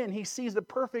your sin, He sees the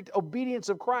perfect obedience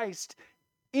of Christ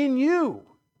in you.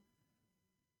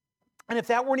 And if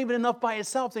that weren't even enough by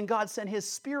itself, then God sent His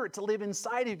Spirit to live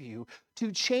inside of you, to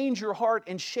change your heart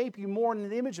and shape you more in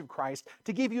the image of Christ,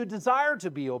 to give you a desire to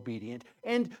be obedient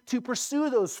and to pursue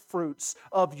those fruits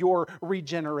of your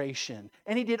regeneration.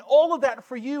 And He did all of that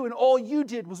for you, and all you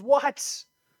did was what?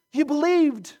 You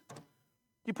believed.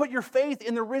 You put your faith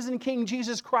in the risen King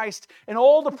Jesus Christ, and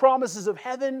all the promises of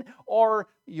heaven are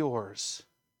yours.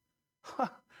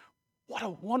 What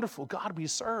a wonderful God we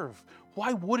serve.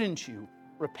 Why wouldn't you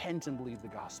repent and believe the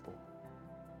gospel?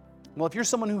 Well, if you're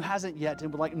someone who hasn't yet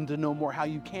and would like to know more how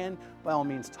you can, by all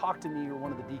means, talk to me or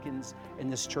one of the deacons in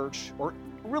this church, or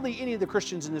really any of the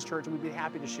Christians in this church, and we'd be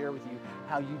happy to share with you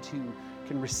how you too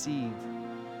can receive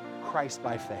Christ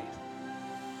by faith.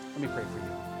 Let me pray for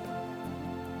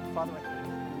you. Father, I thank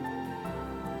you.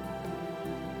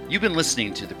 You've been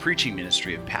listening to the preaching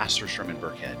ministry of Pastor Sherman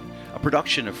Burkhead, a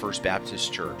production of First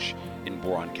Baptist Church in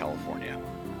Boron, California.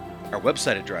 Our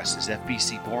website address is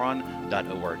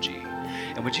fbcboron.org.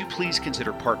 And would you please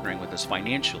consider partnering with us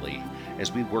financially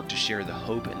as we work to share the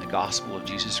hope and the gospel of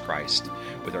Jesus Christ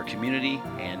with our community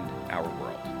and our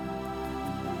world.